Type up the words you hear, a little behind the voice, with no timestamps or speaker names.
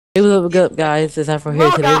Hey, what's up, guys? It's Afro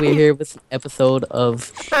here. Today we're here with an episode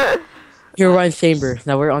of Herobrine Chamber.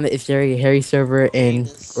 Now we're on the ItsAfro Harry server,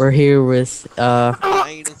 and we're here with the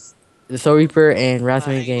SoulReaper and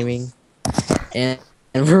RasmanGaming, and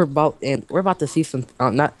we're about to see some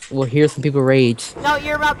we'll hear some people rage. No,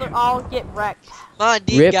 you're about to all get wrecked.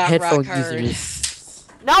 Rip headphone users.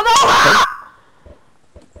 No, no!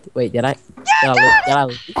 Wait, did I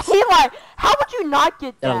lose? He like, how would you not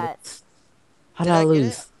get that? How did I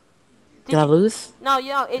lose? Did I lose? No, you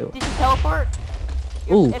know, did you teleport?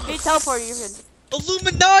 Ooh. If you teleport, you can.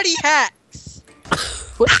 Illuminati hacks!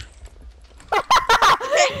 What?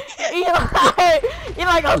 You're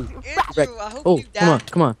like, Andrew, I hope oh, you die.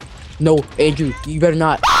 come on. No, Andrew, you better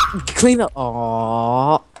not. Clean up.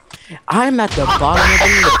 Aww. I'm at the bottom of the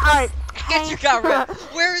list. Alright. Andrew got wrecked.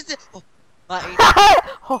 Where is it? Oh,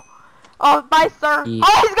 my oh, bye, sir. Yeah.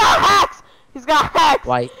 Oh, he's got hacks! He's got hacks!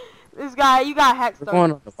 White. This guy, you got hacks, We're though.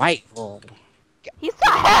 going on the white wall. He's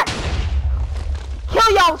got hacks!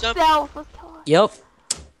 Kill yourself! Let's kill him. Yep.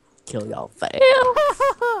 Kill y'all fast.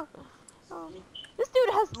 This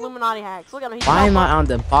dude has Illuminati hacks. Look at him. He's Why am I on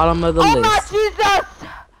the bottom of the oh list? my Jesus!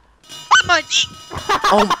 my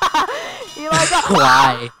Oh. You like that?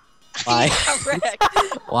 Why? Why? got wrecked.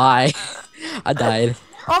 Why? I died.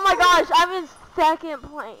 Oh my gosh, I'm in second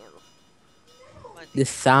place. This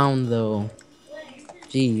sound though.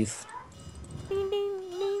 Jeez. Ding, ding,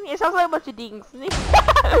 ding. It sounds like a bunch of dings.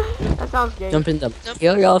 That sounds gay. Jump in the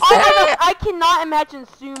kill y'all Oh fast. my gosh, I cannot imagine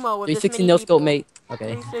sumo with this 360 many no people. scope, mate.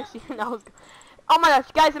 Okay. 360 no scope. Oh my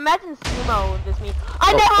gosh, guys, imagine sumo with this many.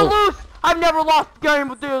 I never lose! I've never lost a game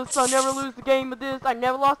with this. I never lose the game with this. I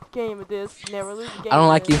never lost a game with this. Never lose a game. I don't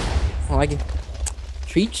like with you. I don't like you.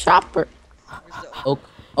 Treat chopper. Okay.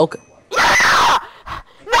 Okay. Yeah!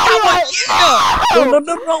 No,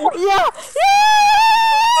 No. Yeah!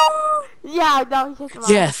 Yeah, no, he hit the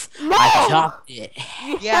Yes. No! I chopped it.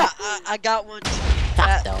 Yeah, I got one too.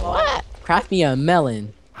 Chop the what? Craft me a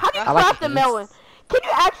melon. How do you I like craft a it. melon? Can you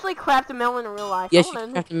actually craft a melon in real life? Yes, you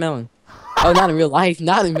can craft a melon. Oh, not in real life.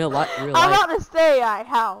 Not in real life. I'm about to say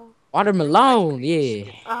how. Watermelon, yeah.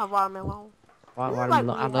 Watermelon. Watermelon.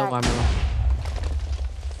 I love watermelon.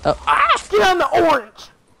 Oh, ah! Get on the orange.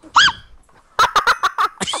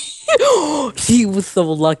 She was so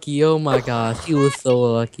lucky. Oh my gosh, she was so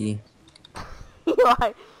lucky. He's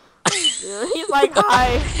like, he's like,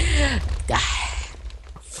 hi.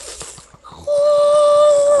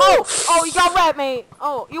 Oh, you got red, mate.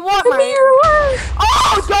 Oh, you want mate.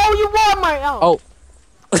 Oh, yo, you want mate. Oh.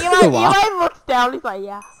 Eli looks down. He's like,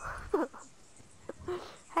 yeah.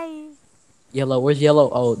 Hey. Yellow, where's yellow?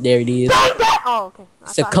 Oh, there it is. Dang that! Oh, okay.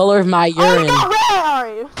 It's the color of my urine. Oh, you got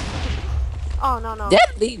red. Alright. Oh, no.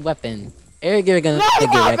 Deadly weapon. Eric, you're gonna No, get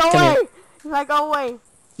wrecked. Come here. He's like, go away.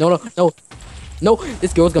 No.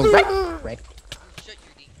 This girl's gonna wreck. Shut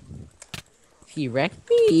your knee. He wrecked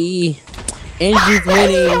me. Andrew's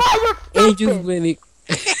winning. Andrew's winning.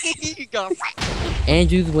 You got wrecked.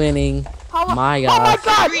 Andrew's winning. Oh My god.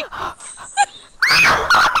 God.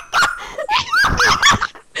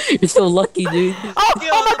 You're so lucky, dude.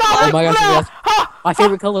 Oh my god. Gosh. My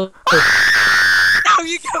favorite color. No,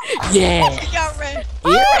 you got Yeah. You got red.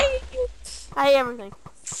 Yeah. I hate everything.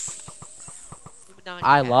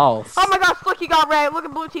 I lost. Oh my gosh, look, you got red. Look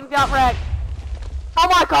at blue team got red. Oh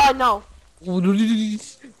my god, no.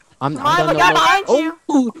 I'm Mine, done. behind you.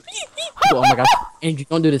 Oh my gosh. Andrew,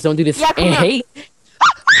 don't do this. Don't do this. Yeah, come And here. hey.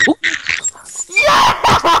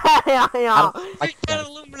 Yeah. I don't like You you got guys.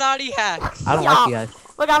 Illuminati hacks. I don't like you guys.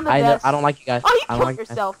 Look, I'm the best. I don't like you guys. Oh, you I don't killed like you guys.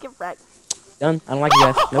 yourself. Get wrecked. Done. I don't like you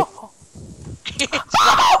guys. Nope.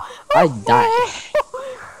 I died.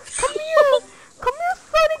 Come here. Come here,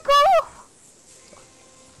 sunny girl.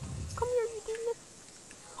 Come here, you demon.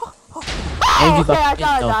 Oh, Andrew, okay, I fucking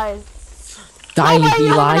thought I no. died. Die, Oh,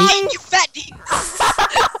 Eli. You fat D.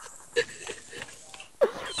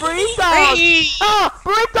 Burritos! Oh,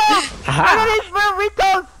 burritos! I Haha. got these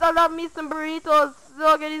burritos! I got me some burritos.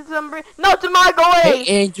 Look at these some burritos. No, to my go away!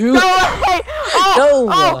 Hey, Andrew. Go away! Oh,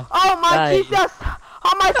 No. oh my Die. Jesus!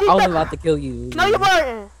 Oh my Jesus! I was about to kill you. No, you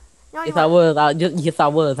weren't. No, you Yes, I weren't. was. Yes, I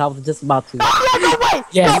was. I was just about to. Oh, yeah, go away!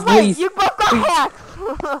 Yes, go away! please. You both got hacked!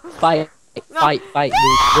 Fight, fight,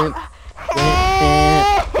 dude.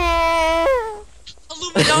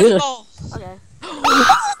 Illuminati ball. Okay.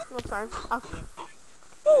 I'm sorry.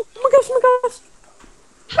 Oh my gosh.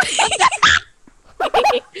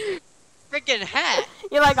 Freaking hat.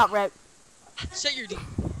 You like got wrecked. Shut your D.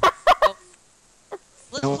 Oh.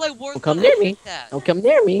 Let's Don't- play don't Warzone. come near me. That. Don't come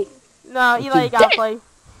near me. No, Eli, you gotta Damn. play.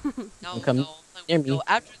 No, Don't come no. near me. No,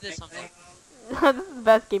 after this, I'm This is the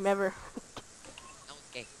best game ever. no,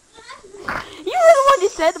 okay. You were the one who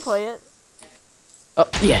said to play it. Oh,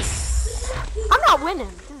 yes. I'm not winning.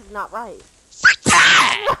 This is not right.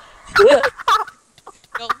 No,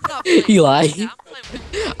 I'm not playing. Eli. Yeah, I'm playing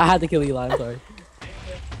with I had to kill Eli. I'm sorry.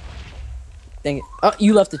 Dang it. Oh,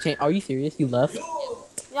 you left the chain. Are you serious? You left?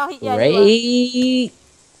 Yeah, he left.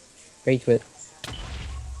 Great quit.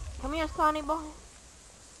 Come here, Sonny boy.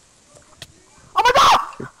 Oh my god!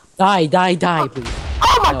 Die, please.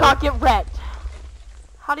 Oh my No. god, get wrecked.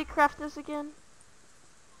 How do you craft this again?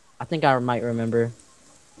 I think I might remember.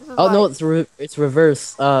 This is Oh no, like- it's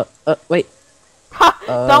reverse. Wait.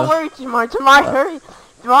 Don't worry, Jamar, hurry.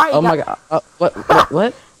 Jamar, Oh my god.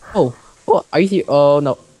 What? Oh, are you here? Oh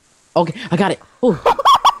no. Okay, I got it. Oh,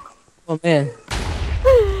 oh man.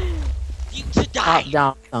 you to Chop die.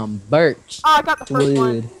 down some birch. Oh, I got the first Wood.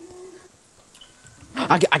 one.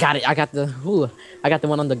 I got it. I got the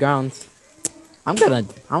one on the ground. I'm gonna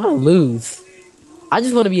lose. I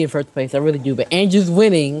just want to be in first place. I really do. But Andrew's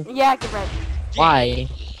winning. Yeah, get wrecked. Why?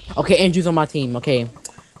 Okay, Andrew's on my team. Okay,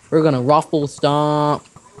 we're gonna ruffle stomp.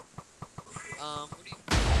 What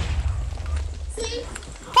do you?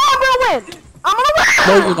 Oh, I'm gonna win! I'm gonna win!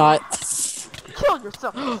 No, you're not. Kill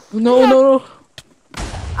yourself. No.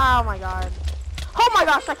 Oh my god. Oh my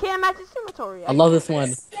gosh, I can't imagine this inventory. I love this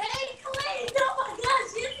one.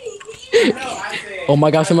 Oh my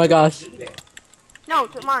gosh. No,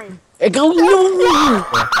 Jamari. It goes no.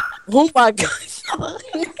 Oh my gosh. I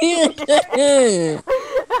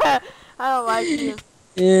don't like you.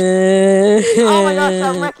 Oh Oh my gosh,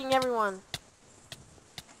 I'm wrecking everyone.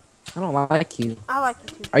 I don't like you. I like you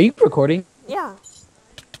too. Are you recording? Yeah,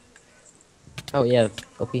 Oh yeah.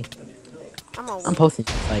 Okay. I'm gonna I'm win. posting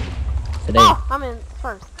like today. Oh, I'm in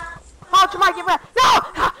first. Oh, Jamari, get wrecked. No!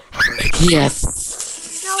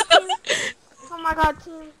 Yes. No, team. Oh my god,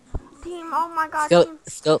 team. Team, oh my god, team.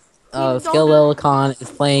 Skeleton is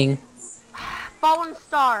playing. Fallen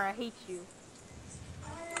Star, I hate you.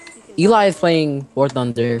 Eli is playing War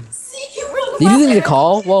Thunder. Did you leave the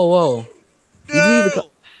call? Whoa. Did you leave the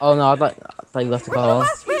call? Oh no, I thought you left the Where's the call.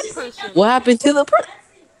 last red person? What happened to the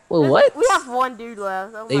Wait, what? We have one dude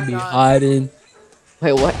left. Oh They my be god. hiding.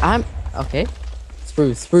 Wait, what? I'm okay.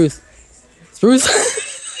 Spruce.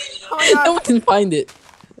 Oh my god. No one can find it.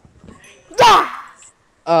 Yeah!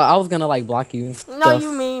 I was gonna like block you. And No, stuff.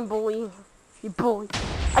 you mean bully. You bully.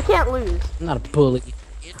 I can't lose. I'm not a bully.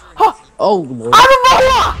 Oh, Oh lord. I'm a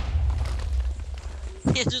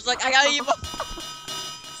bully! It's just like I got evil.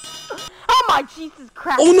 Oh my Jesus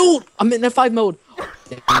Christ. Oh no! I'm in F5 mode.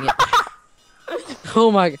 Dang it. Oh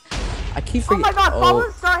my! I keep Oh forgetting. my god,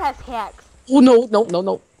 Fallen Star has hacks. Oh no!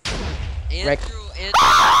 Wreck. Andrew,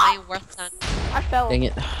 playing worse than. I fell. Dang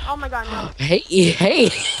it. Oh my god, no. Hey.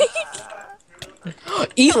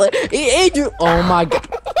 Eli, Andrew. Oh my god.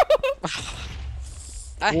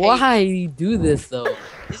 I hate Why do you do this though?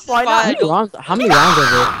 This is Why why not? I don't. How many rounds is it?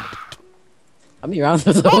 How many rounds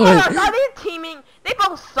is it? Oh my god, are they teaming? They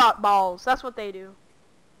both suck balls. That's what they do.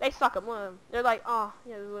 They suck at one. They're like, oh,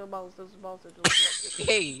 yeah, those little balls, those balls are delicious.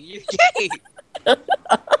 Gay, you gay.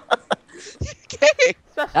 You gay.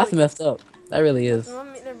 That's Especially, messed up. That really is.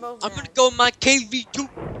 they're both I'm mad. gonna go my KV2.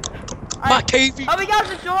 My Alright. KV. Hope you guys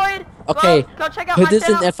enjoyed. Okay, Go check out Put my this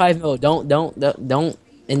in channel. F5 mode. Don't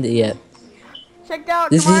end it yet. Check out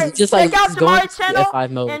This Jamari, is just like check out just going Jamari's to channel. F5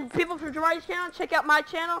 mode. And people from Jamari's channel, check out my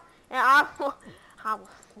channel. And I will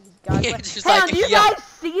guys, Yeah, wait. just Hang like on, do you yeah. guys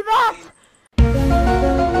see that?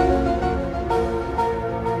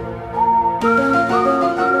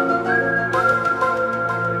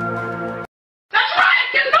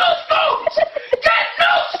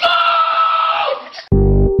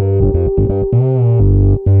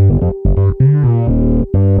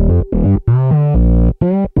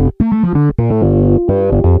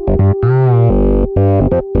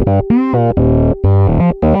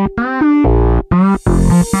 Thank you.